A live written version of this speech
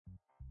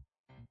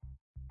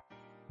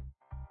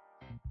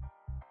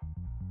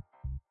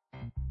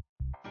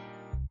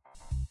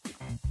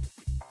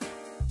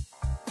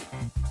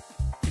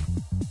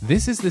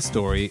This is the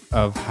story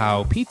of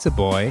how Pizza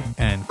Boy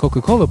and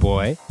Coca-Cola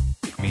Boy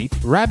meet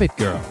Rabbit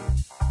Girl.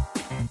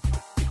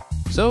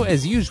 So,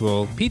 as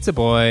usual, Pizza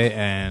Boy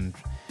and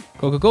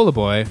Coca-Cola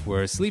Boy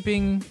were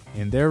sleeping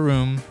in their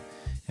room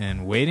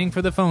and waiting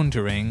for the phone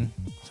to ring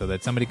so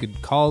that somebody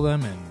could call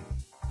them and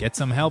get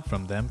some help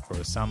from them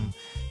for some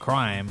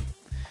crime.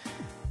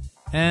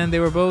 And they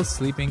were both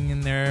sleeping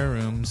in their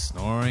room,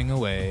 snoring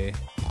away.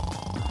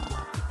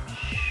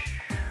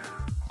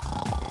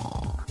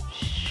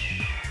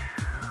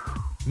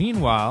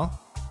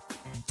 Meanwhile,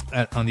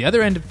 on the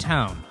other end of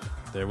town,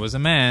 there was a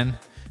man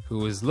who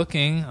was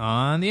looking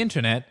on the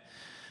internet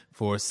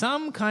for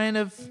some kind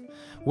of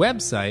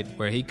website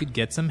where he could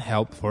get some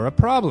help for a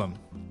problem.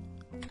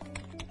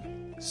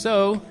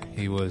 So,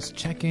 he was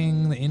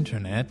checking the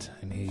internet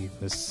and he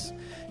was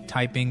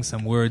typing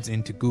some words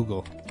into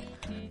Google.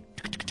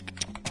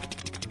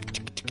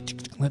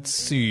 Let's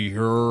see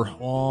here.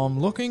 I'm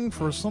looking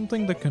for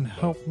something that can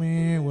help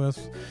me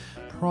with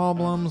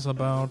problems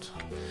about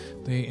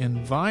the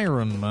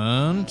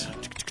environment.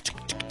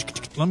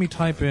 Let me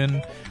type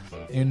in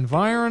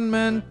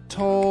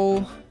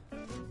environmental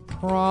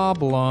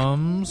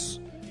problems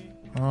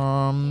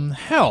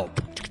help.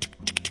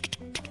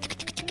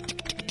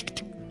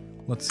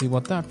 Let's see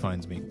what that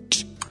finds me.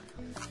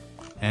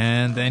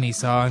 And then he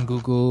saw on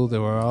Google there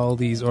were all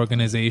these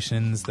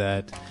organizations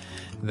that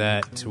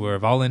were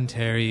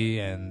voluntary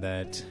and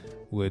that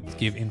would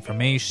give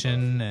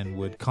information and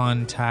would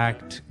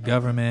contact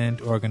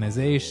government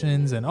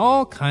organizations and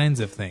all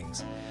kinds of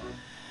things.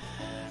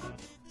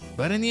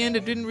 But in the end,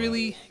 it didn't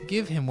really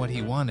give him what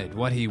he wanted.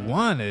 What he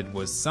wanted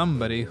was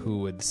somebody who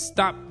would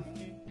stop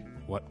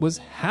what was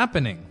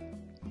happening.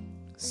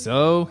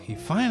 So he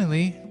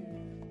finally,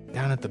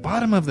 down at the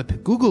bottom of the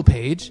Google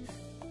page,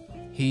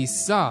 he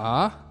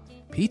saw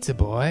Pizza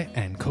Boy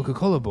and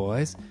Coca-Cola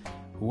Boy's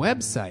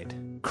website,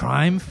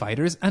 Crime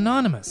Fighters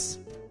Anonymous.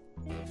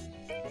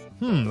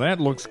 That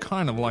looks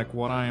kind of like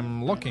what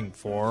I'm looking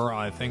for.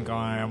 I think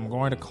I am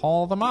going to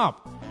call them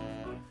up.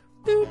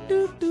 Doot,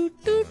 doot,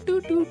 doot, doot,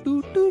 doot, doot,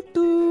 doot, doot,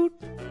 doot.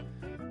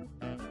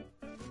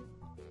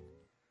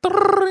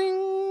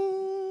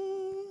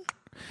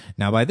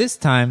 Now, by this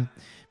time,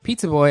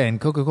 Pizza Boy and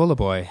Coca-Cola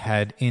Boy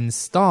had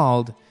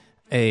installed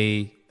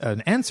an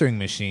answering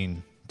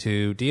machine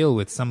to deal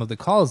with some of the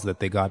calls that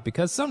they got,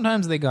 because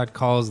sometimes they got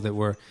calls that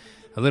were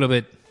a little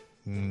bit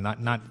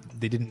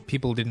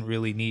people didn't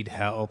really need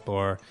help,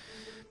 or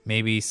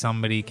maybe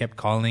somebody kept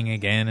calling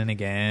again and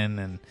again,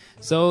 and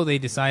so they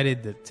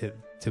decided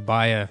to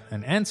buy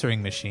an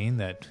answering machine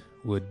that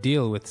would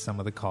deal with some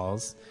of the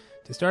calls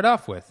to start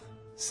off with.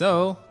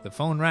 So the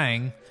phone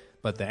rang,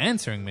 but the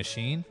answering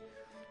machine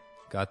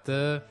picked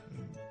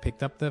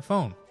up the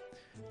phone.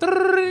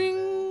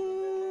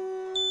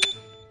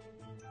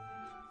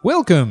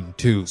 Welcome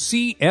to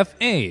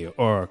CFA,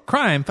 or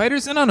Crime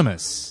Fighters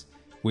Anonymous.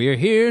 We're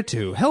here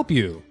to help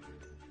you.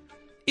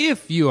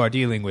 If you are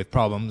dealing with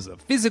problems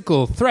of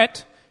physical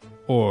threat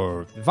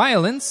or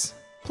violence,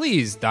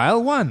 please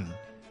dial 1.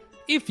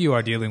 If you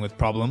are dealing with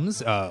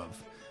problems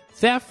of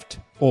theft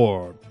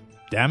or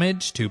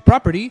damage to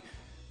property,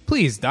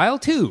 please dial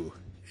 2.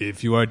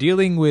 If you are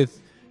dealing with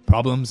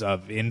problems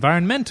of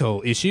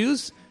environmental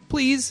issues,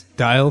 please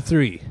dial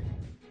 3.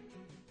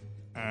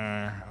 Okay,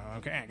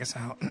 I guess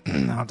I'll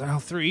dial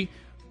 3.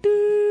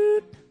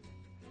 Doot.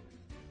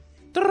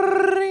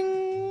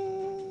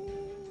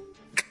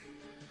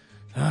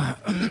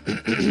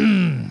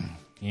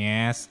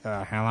 Yes,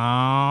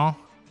 hello?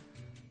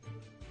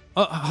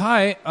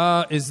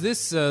 Hi, is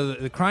this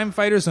the Crime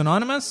Fighters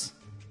Anonymous?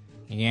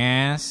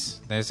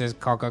 Yes, this is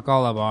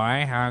Coca-Cola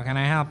Boy. How can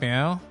I help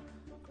you?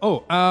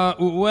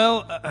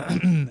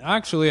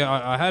 Actually,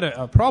 I had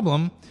a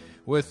problem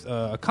with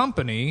a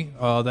company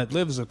that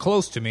lives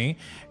close to me,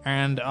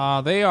 and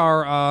they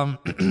are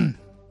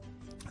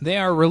they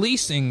are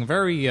releasing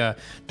very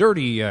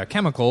dirty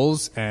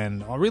chemicals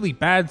and really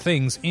bad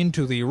things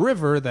into the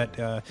river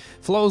that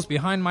flows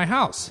behind my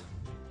house.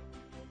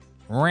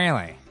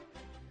 Really?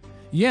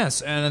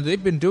 Yes, and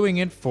they've been doing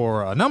it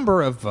for a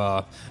number of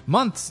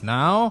months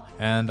now,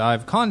 and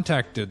I've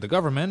contacted the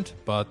government,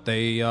 but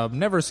they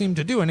never seem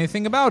to do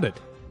anything about it.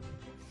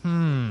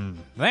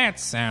 That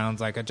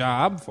sounds like a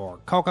job for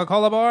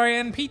Coca-Cola Boy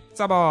and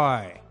Pizza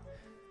Boy.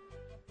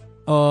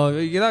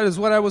 That is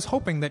what I was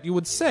hoping that you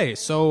would say.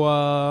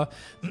 So,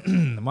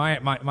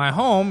 my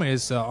home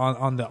is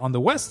on the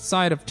west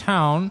side of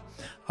town.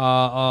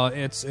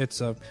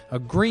 It's a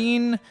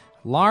green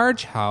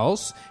large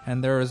house,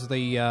 and there is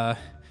the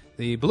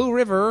Blue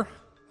River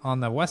on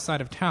the west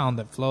side of town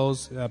that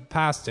flows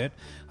past it.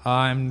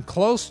 I'm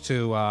close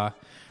to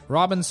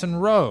Robinson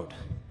Road.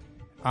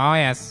 Oh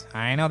yes,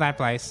 I know that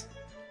place.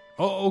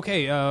 Oh,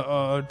 okay.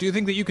 Do you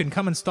think that you can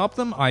come and stop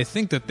them? I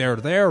think that they're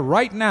there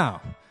right now.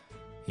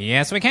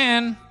 Yes, we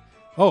can.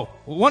 Oh,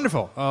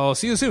 wonderful. I'll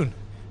see you soon.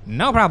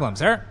 No problem,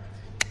 sir.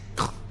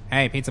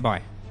 Hey, Pizza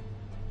Boy.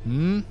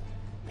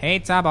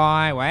 Pizza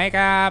Boy, wake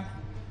up.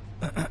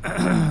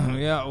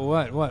 Yeah,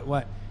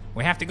 what?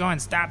 We have to go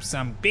and stop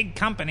some big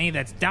company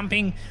that's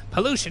dumping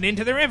pollution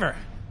into the river.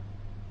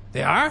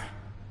 They are?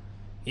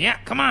 Yeah,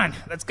 come on,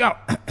 let's go.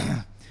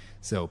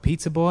 So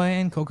Pizza Boy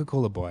and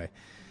Coca-Cola Boy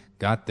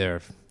got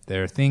their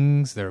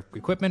things, their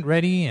equipment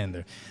ready,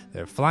 and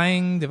their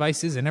flying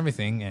devices and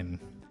everything, and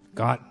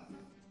got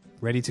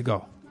ready to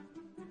go.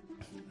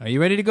 Are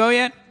you ready to go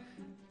yet?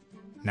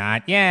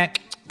 Not yet.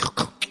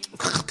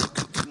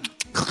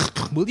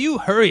 Will you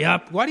hurry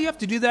up? Why do you have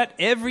to do that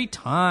every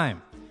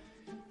time?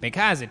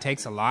 Because it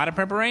takes a lot of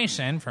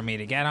preparation for me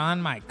to get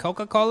on my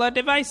Coca-Cola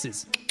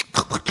devices.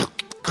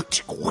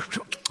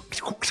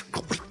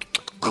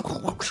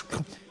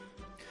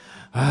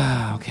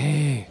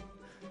 Okay.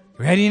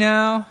 Ready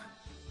now?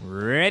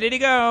 Ready to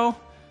go.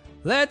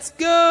 Let's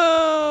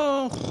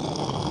go.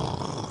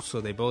 So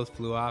they both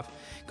flew off.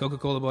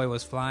 Coca-Cola Boy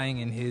was flying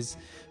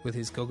with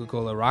his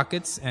Coca-Cola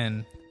rockets,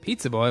 and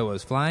Pizza Boy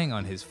was flying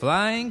on his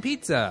flying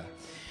pizza.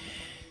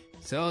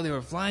 So they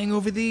were flying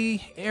over the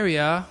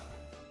area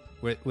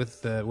where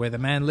the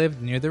man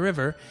lived near the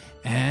river,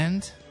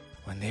 and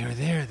when they were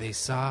there, they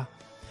saw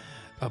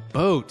a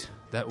boat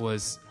that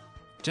was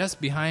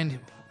just behind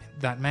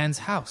that man's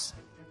house,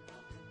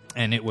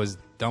 and it was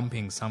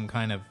dumping some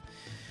kind of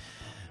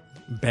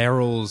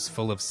barrels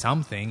full of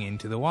something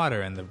into the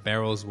water, and the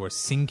barrels were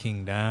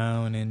sinking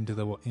down into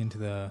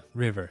the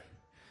river.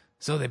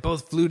 So they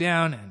both flew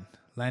down and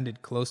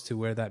landed close to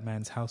where that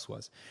man's house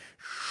was.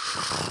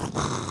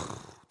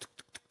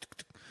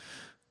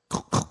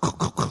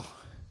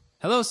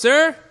 Hello,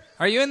 sir.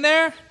 Are you in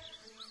there?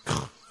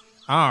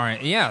 All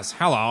right. Yes.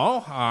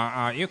 Hello.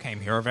 You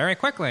came here very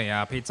quickly,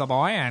 Pizza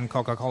Boy and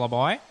Coca-Cola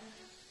Boy.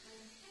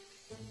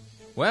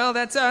 Well,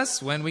 that's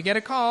us. When we get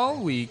a call,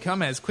 we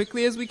come as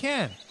quickly as we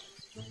can.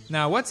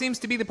 Now, what seems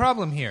to be the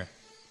problem here?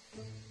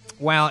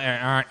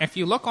 Well, if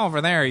you look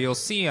over there, you'll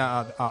see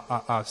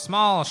a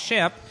small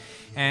ship,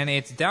 and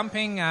it's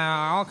dumping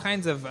all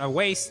kinds of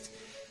waste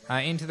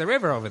into the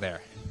river over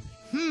there.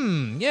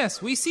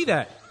 Yes, we see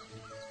that.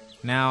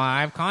 Now,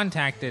 I've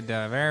contacted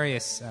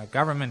various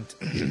government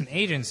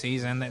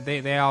agencies, and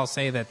they all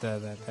say that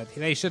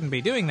they shouldn't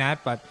be doing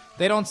that, but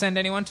they don't send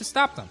anyone to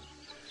stop them.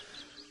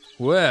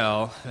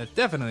 Well, that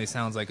definitely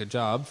sounds like a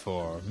job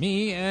for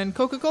me and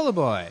Coca-Cola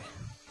Boy.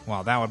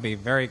 Well, that would be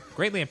very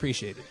greatly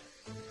appreciated.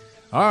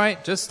 All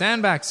right, just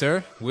stand back,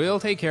 sir.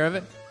 We'll take care of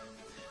it.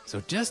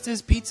 So just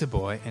as Pizza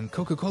Boy and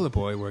Coca-Cola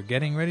Boy were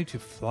getting ready to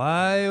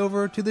fly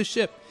over to the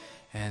ship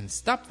and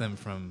stop them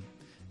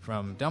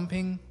from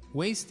dumping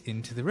waste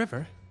into the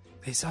river,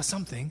 they saw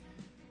something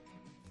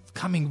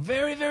coming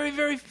very, very,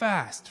 very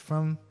fast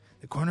from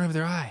the corner of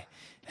their eye.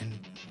 And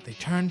they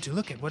turned to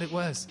look at what it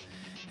was.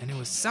 And it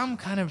was some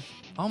kind of,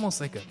 almost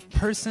like a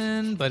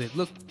person, but it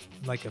looked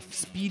like a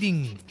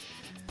speeding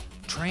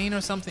train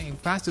or something,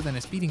 faster than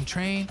a speeding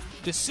train.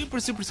 Just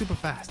super, super, super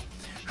fast.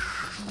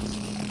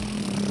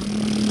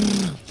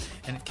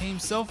 And it came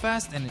so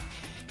fast, and it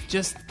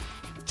just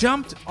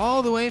jumped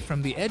all the way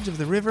from the edge of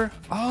the river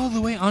all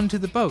the way onto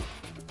the boat.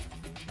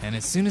 And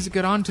as soon as it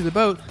got onto the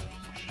boat,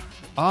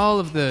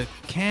 all of the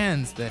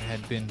cans that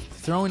had been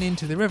thrown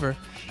into the river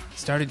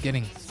started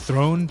getting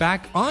thrown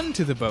back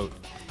onto the boat.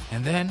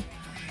 And then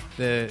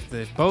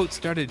the boat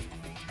started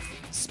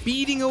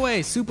speeding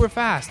away super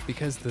fast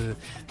because the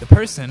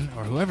person,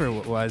 or whoever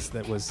it was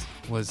that was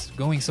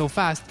going so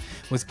fast,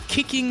 was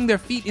kicking their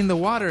feet in the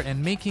water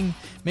and making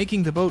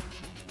the boat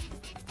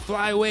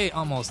fly away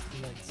almost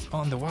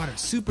on the water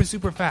super,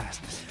 super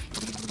fast.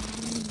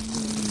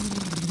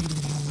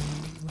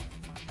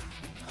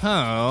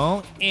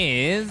 How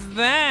is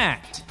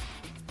that?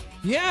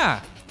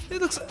 Yeah, it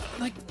looks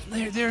like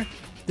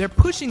they're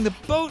pushing the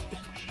boat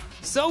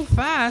so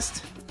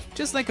fast,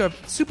 just like a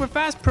super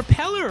fast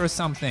propeller or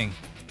something.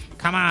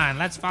 Come on,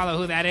 let's follow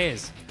who that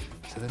is.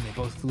 So then they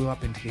both flew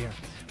up into the air.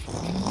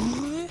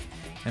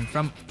 And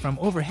from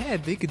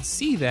overhead, they could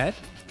see that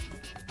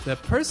the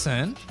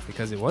person,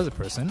 because it was a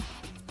person,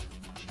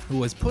 who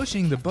was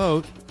pushing the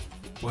boat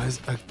was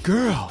a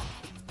girl.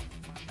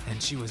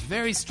 And she was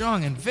very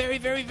strong and very,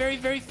 very, very,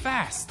 very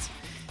fast.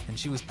 And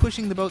she was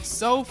pushing the boat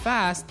so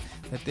fast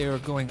that they were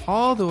going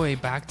all the way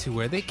back to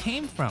where they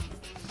came from.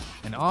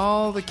 And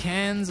all the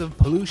cans of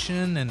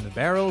pollution and the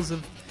barrels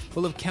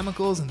full of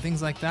chemicals and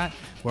things like that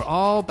were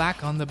all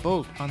back on the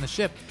boat, on the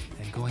ship,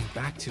 and going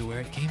back to where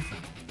it came from.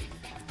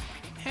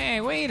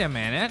 Hey, wait a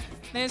minute.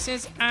 This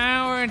is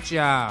our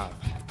job.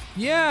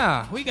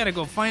 Yeah, we gotta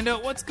go find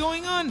out what's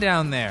going on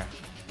down there.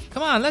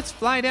 Come on, let's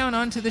fly down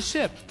onto the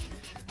ship.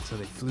 So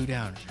they flew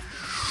down.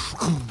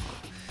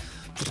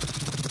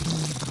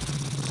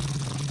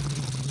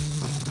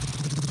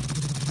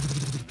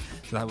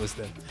 So that was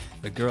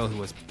the girl who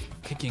was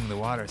kicking the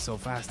water so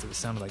fast it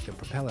sounded like the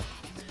propeller.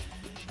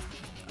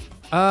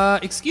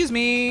 Excuse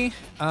me.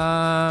 Who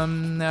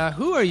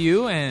are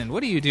you and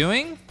what are you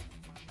doing?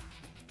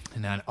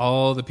 And then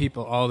all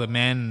the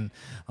men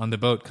on the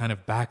boat kind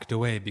of backed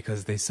away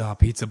because they saw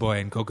Pizza Boy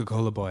and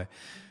Coca-Cola Boy.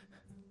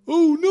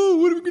 Oh no,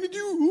 what are we gonna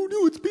do? Oh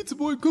no, it's Pizza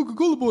Boy and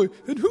Coca-Cola Boy.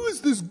 And who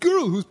is this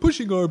girl who's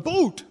pushing our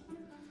boat?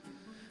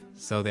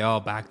 So they all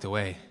backed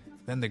away.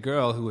 Then the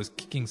girl who was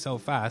kicking so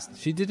fast,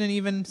 she didn't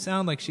even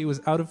sound like she was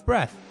out of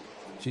breath.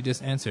 She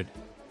just answered,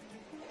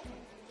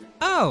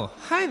 Oh,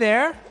 hi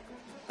there.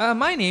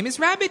 My name is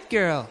Rabbit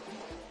Girl.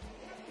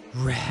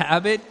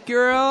 Rabbit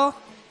Girl?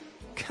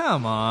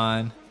 Come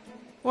on.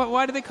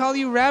 Why do they call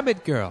you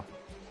Rabbit Girl?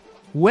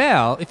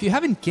 Well, if you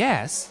haven't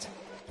guessed,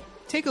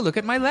 take a look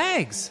at my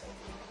legs.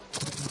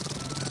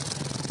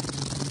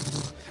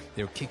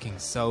 They're kicking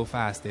so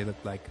fast. They look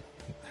like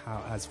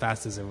as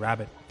fast as a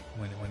rabbit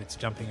when it's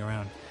jumping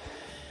around.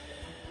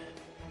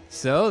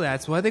 So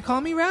that's why they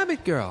call me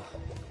Rabbit Girl.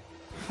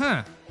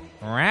 Huh.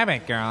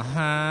 Rabbit Girl,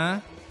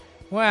 huh?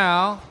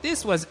 Well,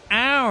 this was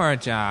our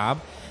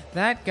job.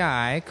 That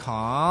guy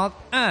called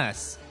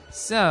us.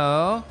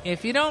 So,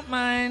 if you don't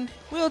mind,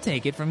 we'll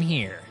take it from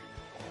here.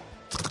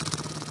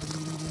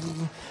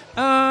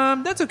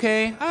 That's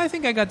okay. I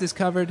think I got this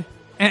covered.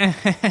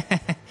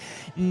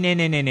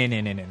 No.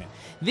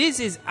 This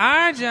is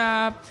our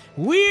job.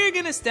 We're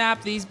gonna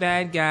stop these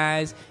bad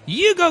guys.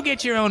 You go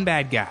get your own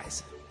bad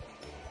guys.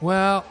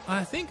 Well,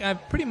 I think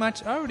I've pretty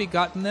much already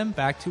gotten them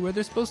back to where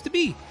they're supposed to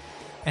be.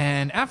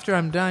 And after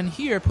I'm done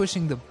here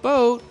pushing the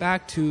boat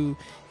back to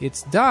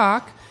its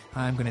dock,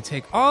 I'm gonna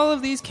take all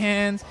of these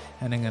cans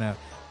and I'm gonna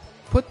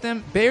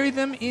bury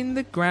them in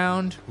the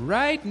ground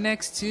right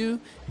next to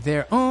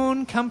their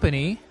own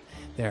company,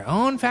 their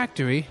own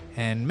factory,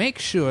 and make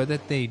sure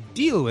that they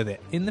deal with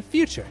it in the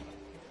future.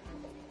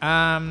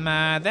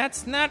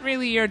 That's not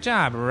really your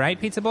job, right,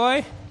 Pizza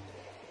Boy?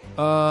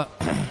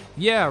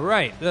 Yeah,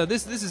 right.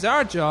 This is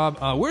our job.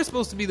 We're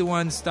supposed to be the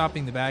ones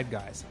stopping the bad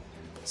guys.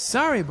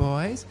 Sorry,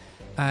 boys.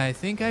 I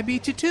think I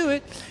beat you to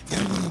it.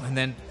 And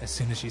then, as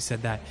soon as she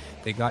said that,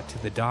 they got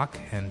to the dock,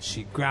 and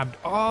she grabbed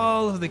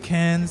all of the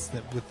cans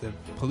with the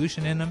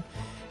pollution in them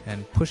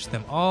and pushed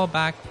them all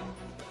back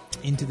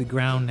into the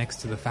ground next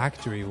to the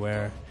factory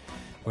where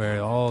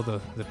all the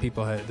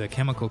people, the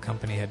chemical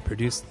company had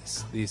produced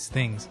these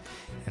things.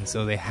 And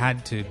so they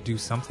had to do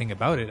something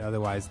about it,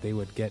 otherwise they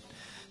would get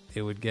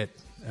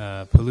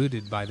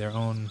polluted by their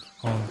own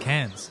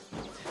cans.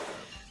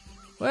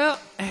 Well,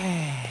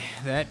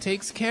 that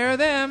takes care of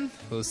them.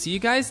 We'll see you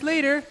guys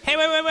later. Hey,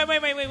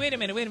 wait a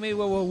minute,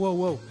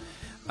 whoa.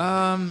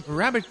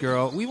 Rabbit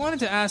Girl, we wanted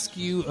to ask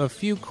you a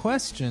few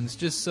questions,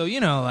 just so,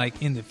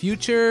 like in the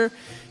future,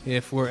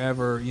 if we're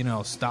ever,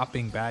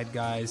 stopping bad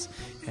guys,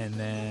 and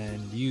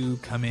then you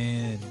come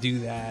in and do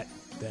that,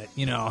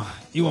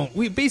 you won't,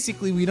 we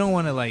don't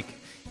want to, like,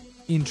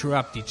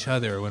 interrupt each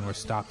other when we're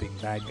stopping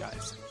bad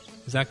guys.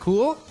 Is that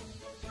cool?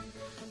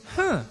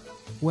 Huh.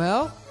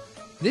 Well,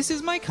 this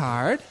is my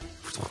card.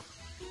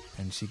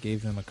 And she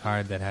gave them a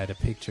card that had a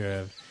picture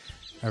of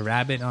a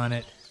rabbit on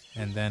it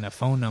and then a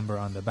phone number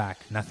on the back,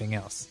 nothing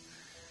else.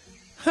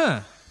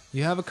 Huh.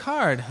 You have a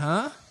card,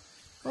 huh?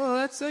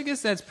 Well, I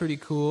guess that's pretty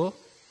cool.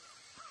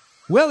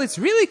 Well, it's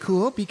really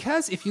cool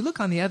because if you look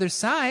on the other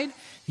side,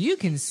 you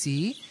can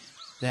see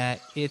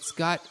that it's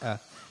got a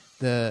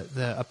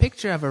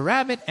picture of a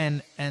rabbit,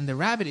 and the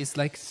rabbit is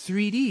like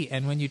 3D,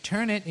 and when you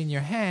turn it in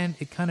your hand,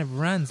 it kind of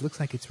runs, looks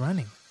like it's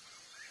running.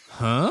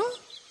 Huh?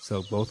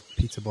 So both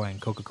Pizza Boy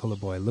and Coca-Cola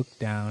Boy looked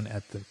down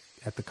at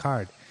the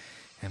card,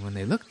 and when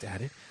they looked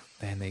at it,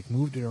 then they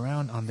moved it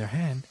around in their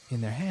hand,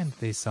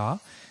 they saw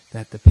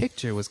that the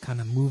picture was kind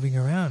of moving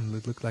around.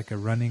 It looked like a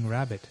running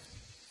rabbit.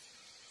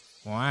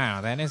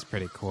 Wow, that is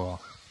pretty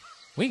cool.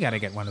 We gotta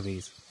get one of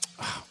these.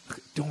 Oh,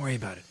 don't worry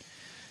about it.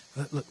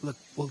 Look,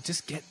 we'll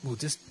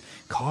just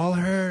call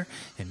her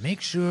and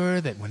make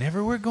sure that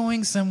whenever we're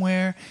going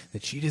somewhere,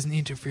 that she doesn't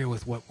interfere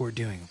with what we're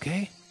doing,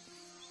 okay?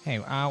 Hey,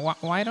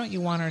 why don't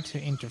you want her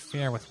to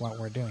interfere with what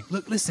we're doing?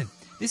 Look, listen,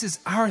 this is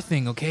our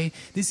thing, okay?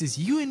 This is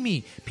you and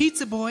me,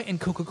 Pizza Boy and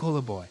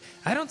Coca-Cola Boy.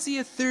 I don't see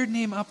a third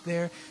name up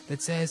there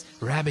that says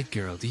Rabbit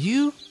Girl, do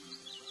you?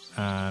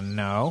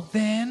 No.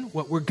 Then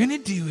what we're gonna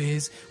do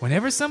is,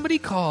 whenever somebody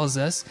calls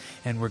us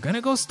and we're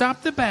gonna go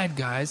stop the bad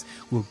guys,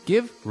 we'll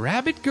give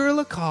Rabbit Girl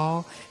a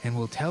call and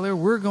we'll tell her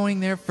we're going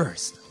there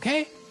first,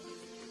 okay?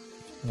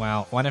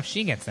 Well, what if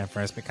she gets there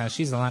first because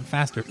she's a lot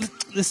faster?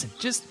 Listen,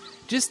 just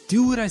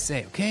do what I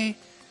say, okay?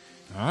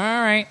 All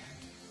right.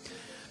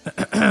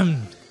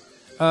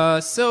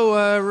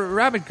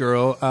 Rabbit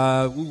Girl,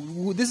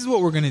 this is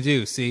what we're going to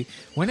do. See,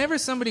 whenever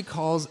somebody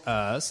calls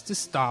us to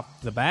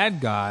stop the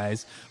bad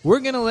guys, we're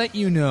going to let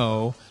you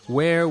know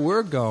where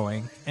we're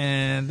going,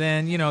 and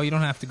then, you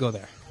don't have to go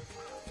there.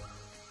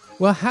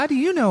 Well, how do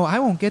you know I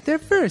won't get there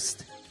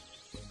first?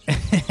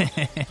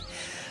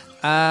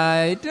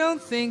 I don't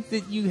think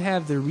that you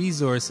have the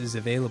resources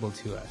available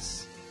to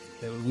us.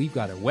 We've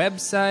got a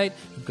website,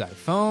 we've got a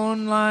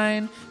phone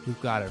line,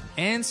 we've got an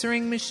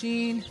answering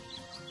machine.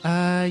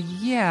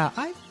 Yeah,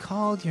 I've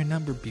called your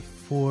number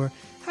before.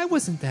 I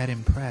wasn't that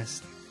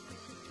impressed.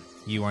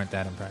 You weren't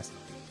that impressed?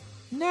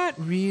 Not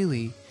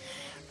really.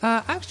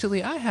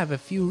 Actually, I have a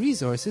few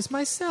resources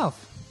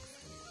myself.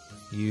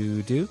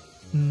 You do?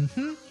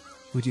 Mm-hmm.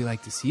 Would you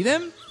like to see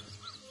them?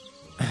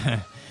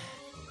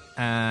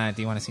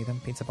 Do you want to see them,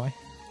 Pizza Boy?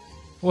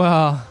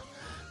 Well,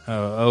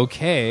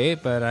 okay,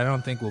 but I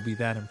don't think we'll be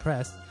that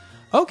impressed.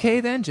 Okay,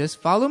 then, just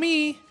follow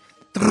me.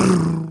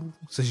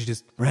 So she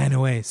just ran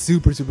away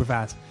super, super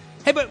fast.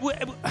 Hey, but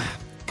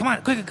come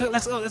on, quick,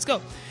 let's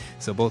go.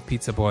 So both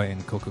Pizza Boy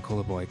and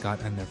Coca-Cola Boy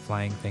got on their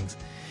flying things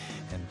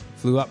and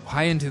flew up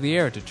high into the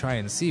air to try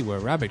and see where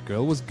Rabbit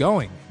Girl was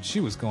going.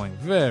 She was going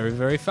very,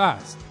 very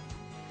fast.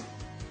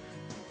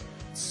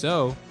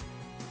 So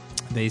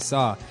they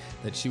saw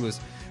that she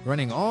was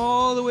running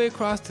all the way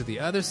across to the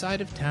other side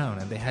of town,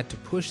 and they had to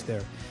push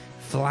their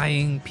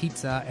flying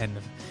pizza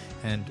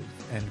and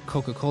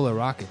Coca-Cola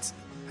rockets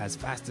as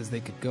fast as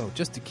they could go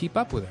just to keep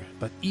up with her.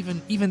 But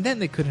even then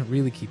they couldn't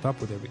really keep up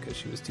with her because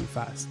she was too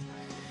fast.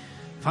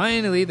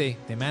 Finally they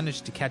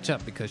managed to catch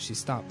up because she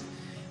stopped,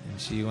 and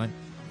she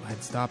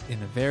had stopped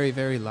in a very,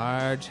 very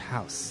large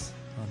house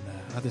on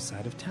the other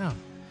side of town.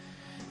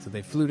 So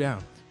they flew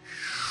down.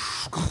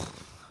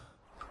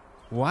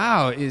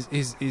 Wow, is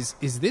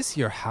this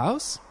your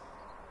house?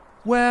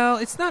 Well,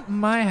 it's not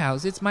my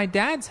house, it's my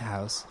dad's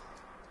house.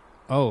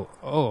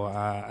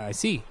 I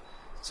see.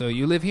 So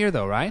you live here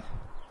though, right?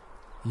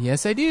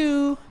 Yes, I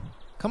do.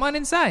 Come on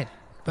inside.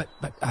 But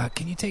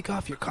can you take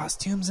off your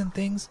costumes and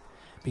things?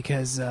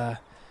 Because I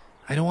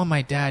don't want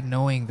my dad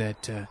knowing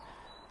that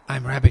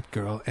I'm Rabbit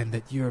Girl and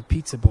that you're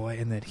Pizza Boy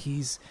and that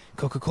he's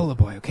Coca-Cola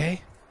Boy,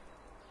 okay?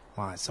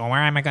 Well, so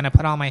where am I going to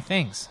put all my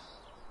things?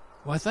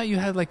 Well, I thought you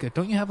had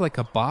don't you have like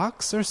a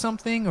box or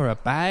something or a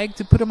bag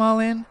to put them all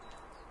in?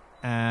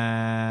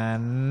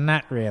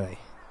 Not really.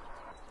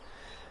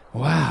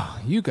 Wow,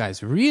 you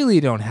guys really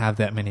don't have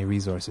that many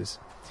resources.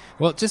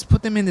 Well, just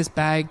put them in this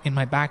bag in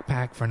my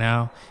backpack for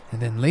now, and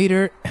then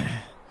later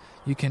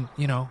you can,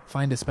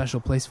 find a special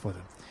place for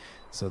them.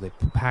 So they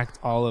packed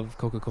all of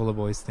Coca-Cola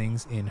Boy's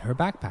things in her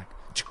backpack.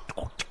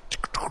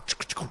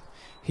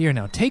 Here,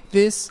 now take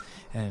this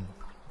and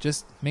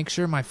just make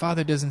sure my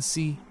father doesn't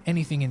see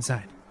anything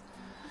inside.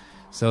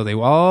 So they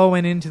all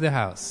went into the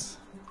house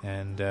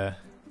and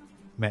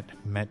met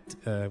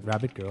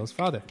Rabbit Girl's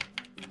father.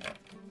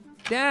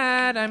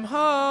 Dad, I'm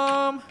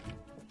home.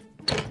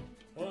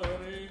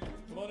 Honey,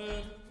 come on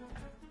in.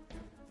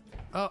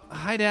 Oh,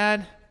 hi,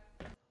 Dad.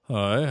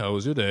 Hi, how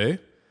was your day?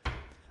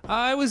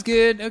 It was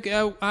good.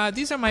 Okay,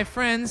 these are my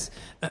friends,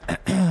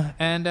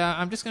 and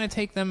I'm just going to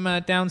take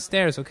them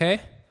downstairs,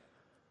 okay?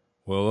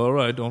 Well, all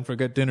right. Don't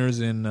forget dinner's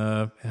in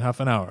half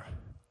an hour.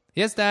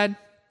 Yes, Dad.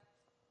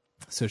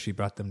 So she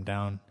brought them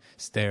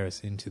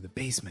downstairs into the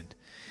basement.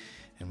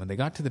 And when they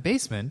got to the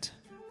basement,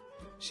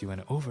 she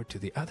went over to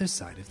the other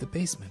side of the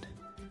basement.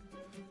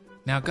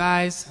 Now,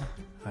 guys,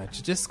 I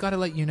just got to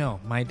let you know,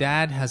 my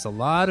dad has a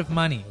lot of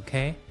money,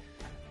 okay?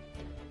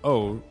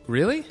 Oh,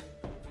 really?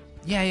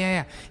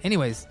 Yeah.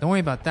 Anyways, don't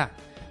worry about that.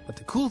 But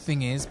the cool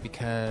thing is,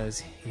 because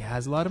he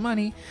has a lot of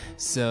money,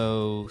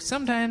 so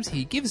sometimes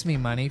he gives me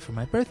money for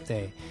my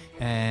birthday.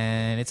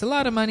 And it's a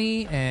lot of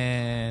money,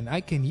 and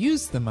I can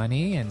use the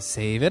money and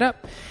save it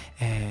up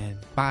and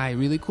buy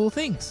really cool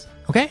things.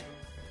 Okay?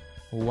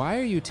 Why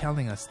are you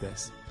telling us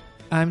this?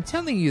 I'm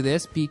telling you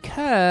this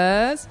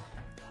because...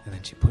 And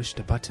then she pushed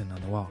a button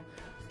on the wall.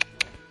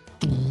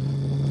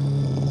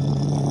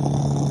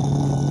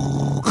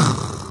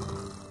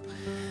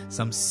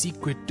 Some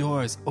secret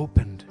doors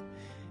opened,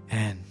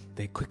 and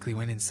they quickly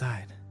went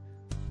inside.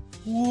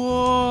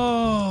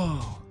 Whoa!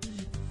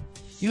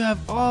 You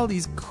have all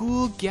these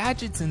cool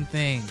gadgets and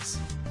things.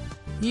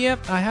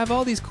 Yep, I have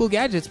all these cool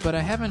gadgets, but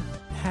I haven't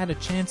had a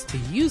chance to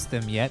use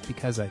them yet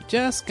because I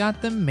just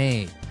got them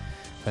made.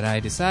 But I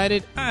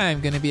decided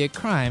I'm gonna be a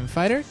crime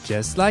fighter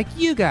just like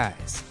you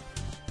guys.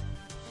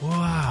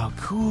 Wow,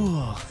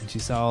 cool. And she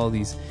saw all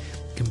these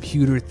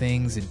computer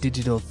things and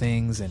digital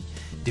things and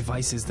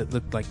devices that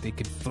looked like they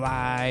could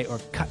fly or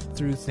cut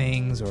through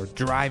things or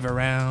drive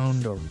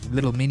around or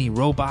little mini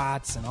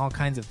robots and all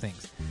kinds of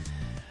things.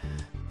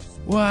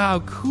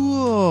 Wow,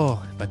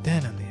 cool. But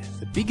then on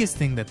the biggest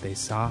thing that they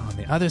saw on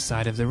the other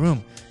side of the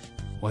room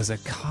was a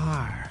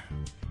car.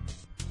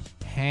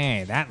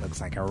 Hey, that looks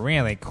like a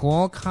really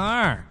cool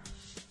car.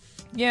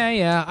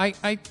 Yeah,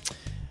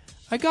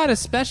 I got a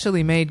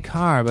specially made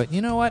car, but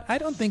you know what? I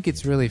don't think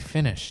it's really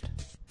finished.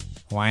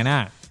 Why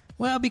not?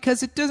 Well,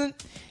 because it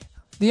doesn't...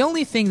 The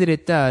only thing that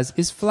it does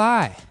is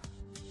fly.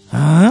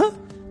 Huh?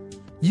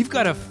 You've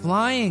got a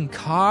flying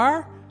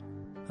car?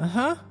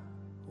 Uh-huh.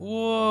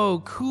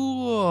 Whoa,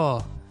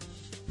 cool.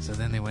 So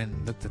then they went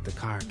and looked at the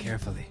car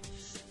carefully.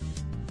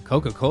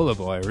 Coca-Cola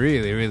Boy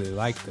really, really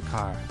liked the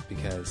car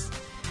because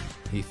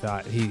he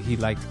thought he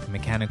liked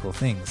mechanical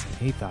things, and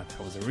he thought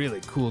that was a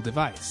really cool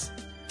device.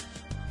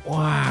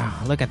 Wow,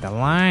 look at the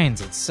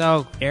lines. It's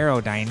so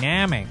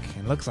aerodynamic.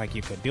 It looks like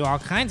you could do all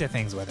kinds of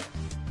things with it.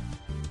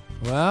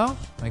 Well,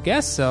 I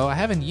guess so. I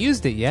haven't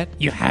used it yet.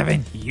 You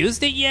haven't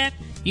used it yet?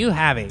 You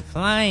have a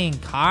flying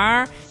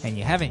car and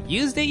you haven't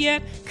used it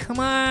yet? Come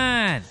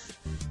on.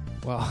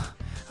 Well,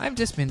 I've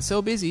just been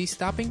so busy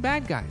stopping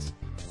bad guys.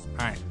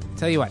 All right,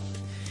 tell you what.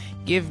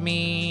 Give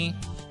me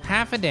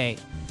half a day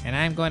and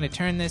I'm going to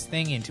turn this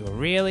thing into a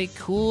really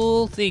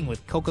cool thing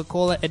with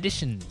Coca-Cola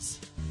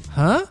additions.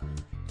 Huh?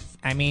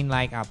 I mean,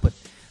 like I'll put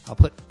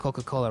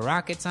Coca-Cola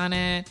rockets on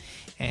it,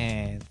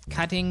 and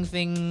cutting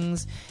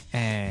things,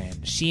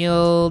 and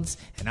shields,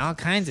 and all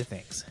kinds of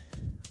things.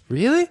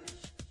 Really?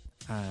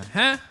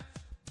 Uh-huh.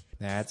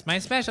 That's my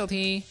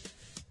specialty.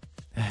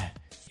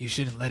 You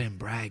shouldn't let him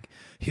brag.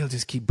 He'll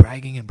just keep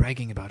bragging and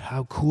bragging about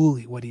how cool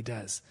what he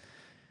does.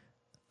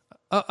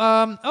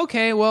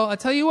 Okay, well, I'll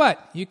tell you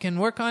what. You can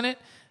work on it,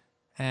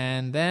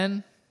 and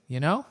then,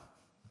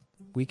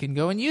 we can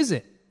go and use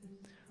it.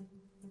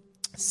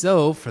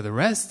 So, for the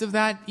rest of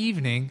that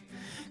evening,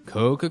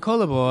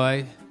 Coca-Cola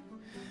Boy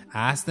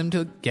asked them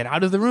to get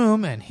out of the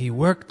room, and he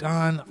worked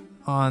on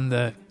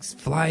the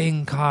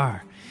flying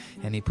car.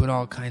 And he put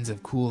all kinds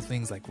of cool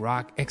things like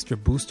extra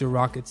booster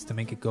rockets to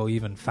make it go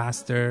even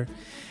faster,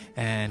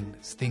 and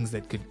things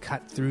that could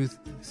cut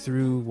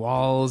through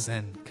walls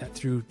and cut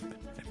through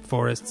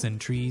forests and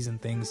trees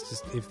and things,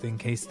 just in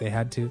case they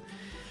had to,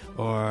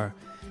 or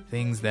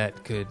things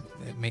that could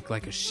make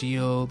like a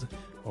shield,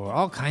 or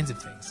all kinds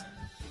of things.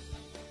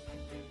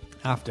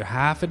 After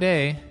half a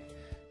day,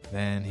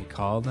 then he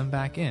called them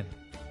back in.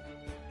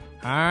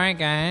 All right,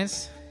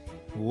 guys,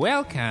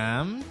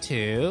 welcome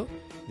to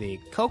the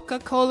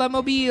Coca-Cola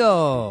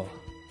Mobile.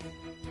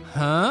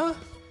 Huh?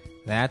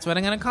 That's what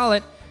I'm going to call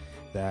it.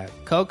 The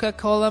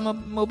Coca-Cola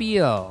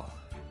Mobile.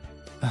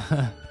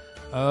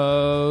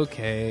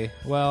 Okay,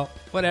 well,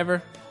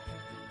 whatever.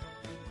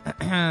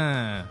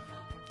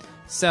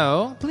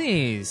 So,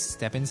 please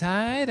step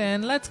inside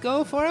and let's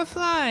go for a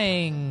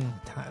flying.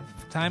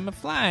 Time of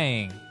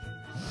flying.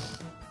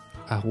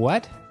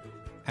 What?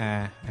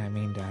 A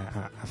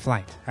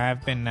flight.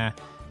 I've been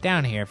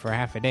down here for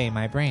half a day.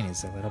 My brain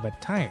is a little bit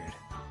tired.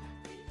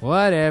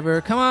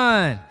 Whatever, come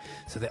on.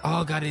 So they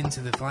all got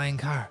into the flying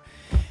car,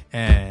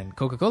 and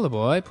Coca-Cola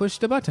Boy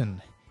pushed a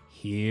button.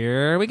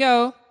 Here we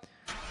go.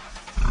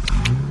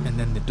 And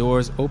then the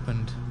doors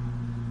opened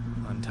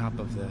on top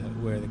of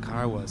where the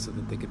car was so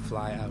that they could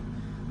fly out.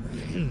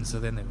 So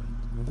then they went.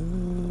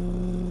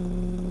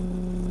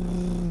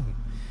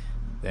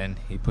 Then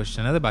he pushed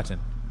another button.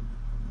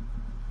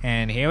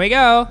 And here we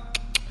go.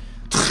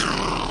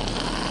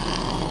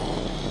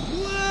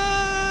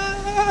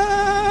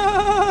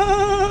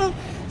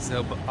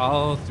 So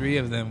all three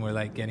of them were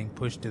like getting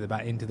pushed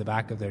into the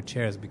back of their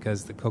chairs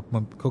because the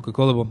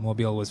Coca-Cola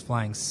Mobile was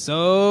flying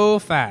so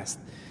fast.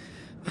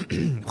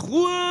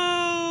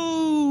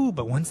 Whoa!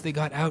 But once they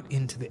got out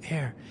into the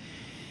air,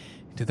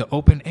 into the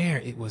open air,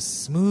 it was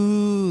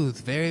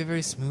smooth, very,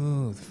 very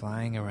smooth,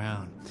 flying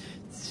around.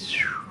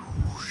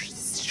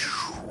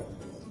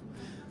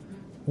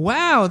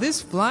 Wow,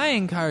 this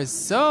flying car is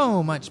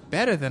so much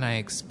better than I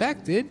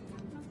expected.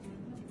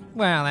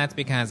 Well, that's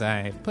because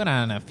I put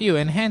on a few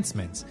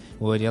enhancements.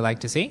 Would you like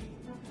to see?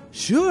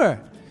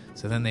 Sure.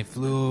 So then they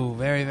flew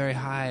very, very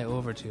high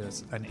over to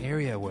an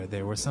area where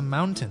there were some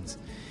mountains.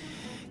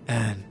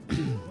 And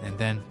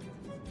then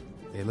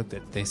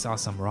they saw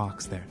some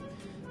rocks there.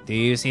 Do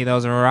you see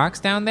those rocks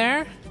down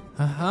there?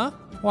 Uh-huh.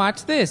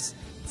 Watch this.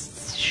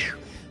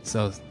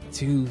 So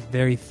two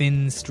very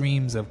thin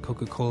streams of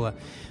Coca-Cola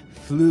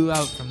flew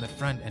out from the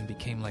front and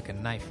became like a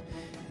knife,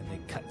 and they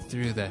cut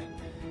through the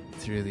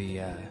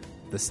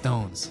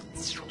stones.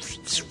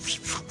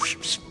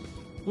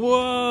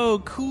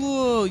 Whoa,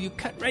 cool! You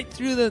cut right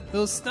through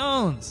those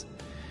stones.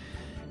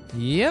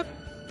 Yep,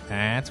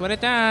 that's what it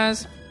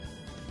does.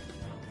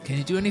 Can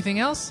you do anything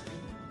else?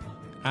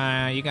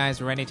 You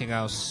guys ready to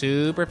go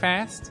super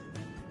fast?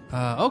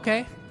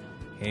 Okay.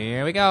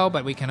 Here we go,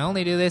 but we can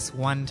only do this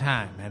one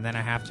time, and then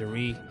I have to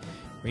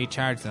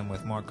recharge them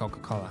with more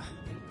Coca-Cola.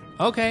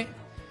 Okay.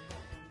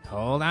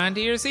 Hold on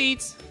to your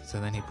seats. So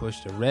then he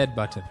pushed a red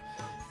button,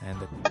 and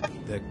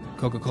the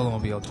Coca-Cola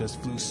Mobile just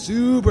flew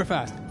super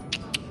fast.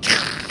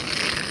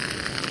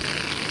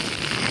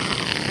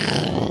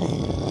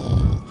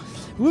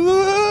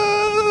 Whoa!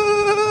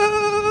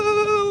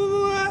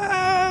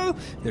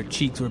 Their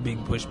cheeks were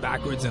being pushed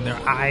backwards, and their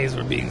eyes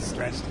were being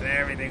stretched, and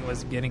everything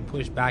was getting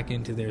pushed back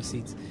into their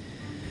seats.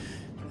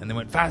 And they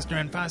went faster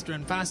and faster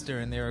and faster,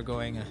 and they were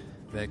going.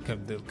 The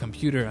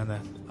computer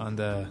on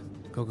the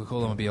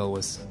Coca-Cola Mobile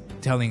was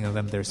telling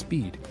them their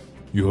speed.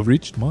 You have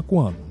reached Mach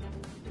 1.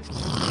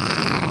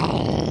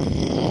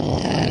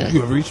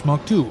 You have reached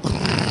Mach 2.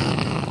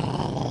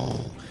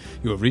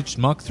 You have reached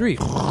Mach 3.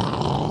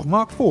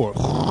 Mach 4.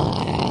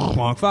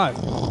 Mach 5.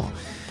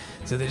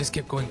 So they just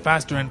kept going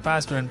faster and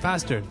faster and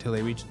faster until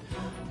they reached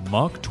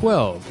Mach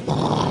 12.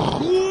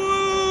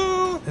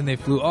 And they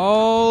flew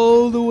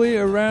all the way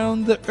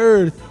around the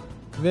Earth.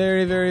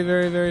 Very, very,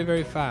 very, very,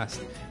 very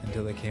fast.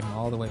 Until they came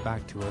all the way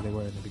back to where they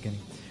were in the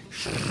beginning.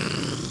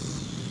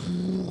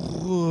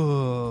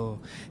 Whoa.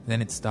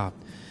 Then it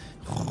stopped.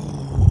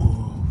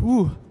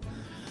 Whew.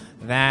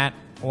 That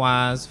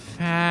was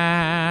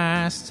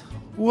fast.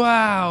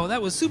 Wow,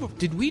 that was super.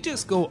 Did we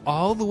just go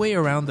all the way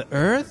around the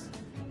Earth?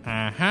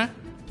 Uh-huh.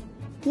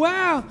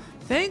 Wow,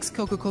 thanks,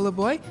 Coca-Cola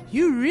Boy.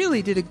 You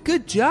really did a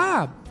good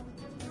job.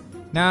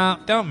 No,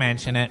 don't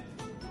mention it.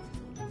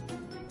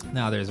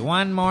 Now, there's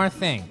one more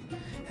thing.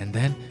 And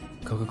then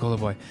Coca-Cola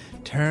Boy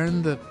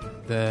turned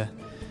the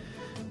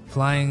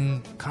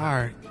flying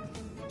car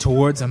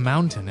towards a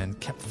mountain and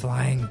kept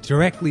flying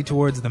directly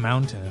towards the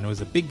mountain. And it was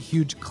a big,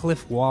 huge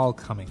cliff wall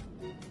coming.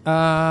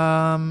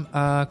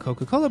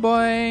 Coca-Cola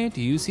Boy,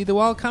 do you see the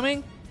wall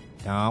coming?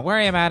 Don't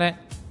worry about it.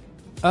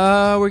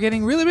 We're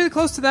getting really, really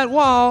close to that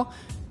wall.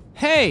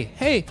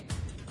 Hey,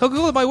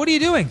 Coca-Cola boy, what are you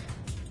doing?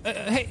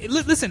 Hey,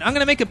 listen, I'm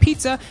gonna make a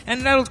pizza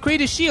and that'll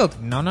create a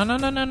shield. No,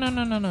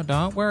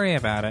 don't worry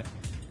about it.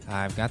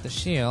 I've got the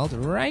shield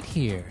right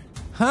here.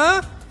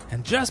 Huh?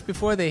 And just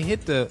before they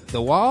hit the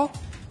wall,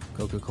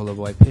 Coca-Cola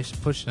boy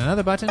pushed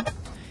another button,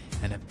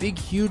 and a big,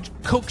 huge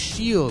Coke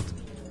shield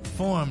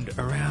formed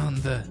around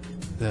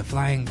the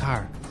flying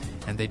car,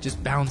 and they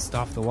just bounced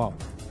off the wall.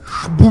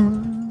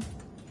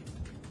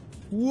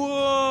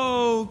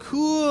 Whoa,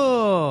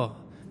 cool!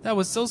 That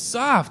was so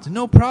soft,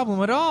 no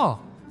problem at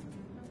all.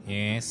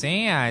 Yeah,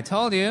 see, I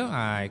told you,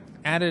 I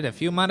added a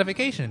few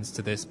modifications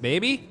to this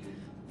baby.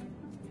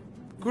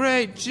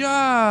 Great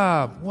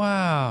job!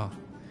 Wow.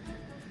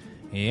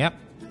 Yep.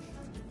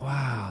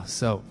 Wow.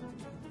 So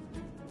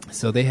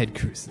they had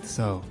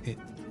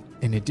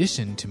in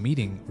addition to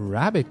meeting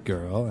Rabbit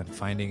Girl and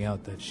finding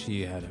out that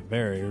she had a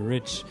very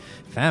rich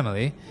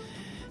family,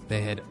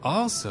 they had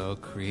also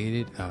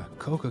created a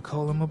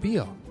Coca-Cola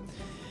mobile.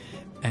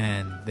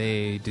 And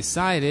they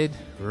decided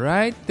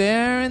right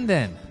there and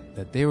then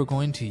that they were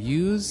going to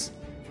use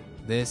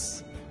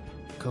this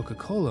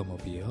Coca-Cola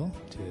mobile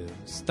to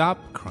stop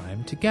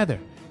crime together.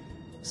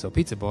 So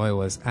Pizza Boy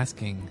was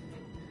asking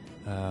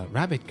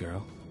Rabbit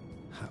Girl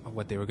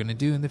what they were going to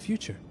do in the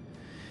future.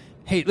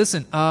 Hey,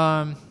 listen,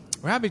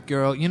 Rabbit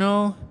Girl, you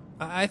know,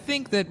 I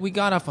think that we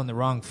got off on the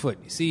wrong foot.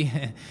 You see,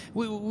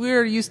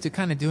 we're used to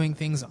kind of doing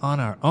things on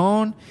our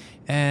own,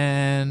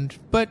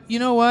 but you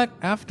know what?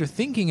 After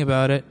thinking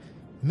about it,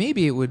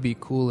 maybe it would be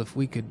cool if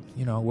we could,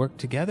 you know, work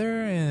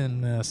together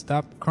and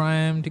stop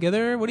crime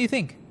together. What do you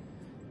think?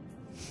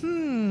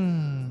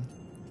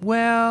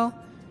 Well,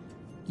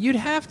 you'd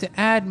have to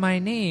add my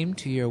name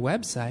to your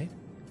website.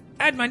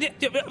 Add my name?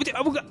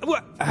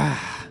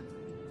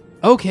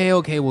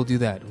 Okay, we'll do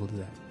that.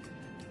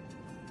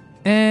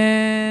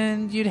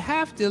 And you'd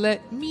have to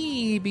let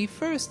me be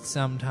first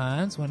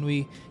sometimes when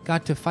we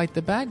got to fight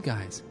the bad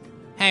guys.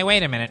 Hey,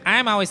 wait a minute.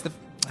 I'm always the...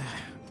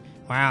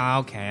 Well,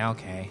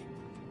 okay.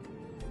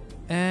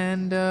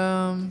 And,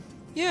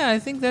 yeah, I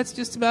think that's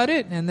just about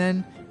it. And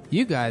then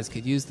you guys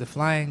could use the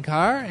flying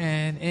car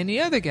and any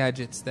other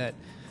gadgets that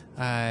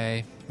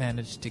I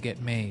managed to get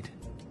made.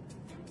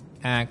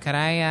 Could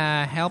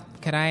I help?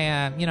 Could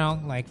I,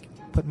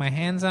 put my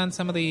hands on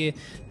some of the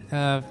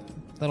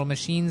little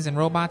machines and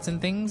robots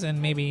and things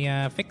and maybe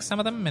fix some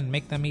of them and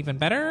make them even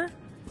better?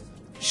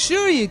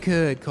 Sure you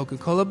could,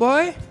 Coca-Cola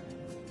boy.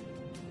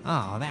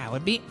 Oh, that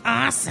would be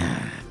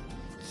awesome.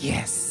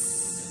 Yes.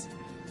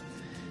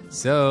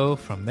 So,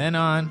 from then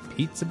on,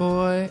 Pizza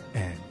Boy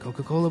and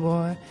Coca-Cola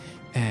Boy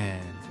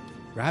and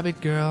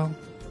Rabbit Girl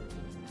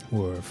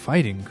were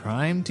fighting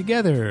crime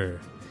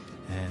together.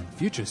 And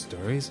future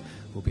stories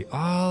will be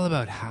all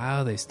about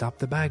how they stop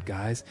the bad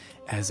guys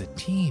as a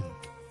team.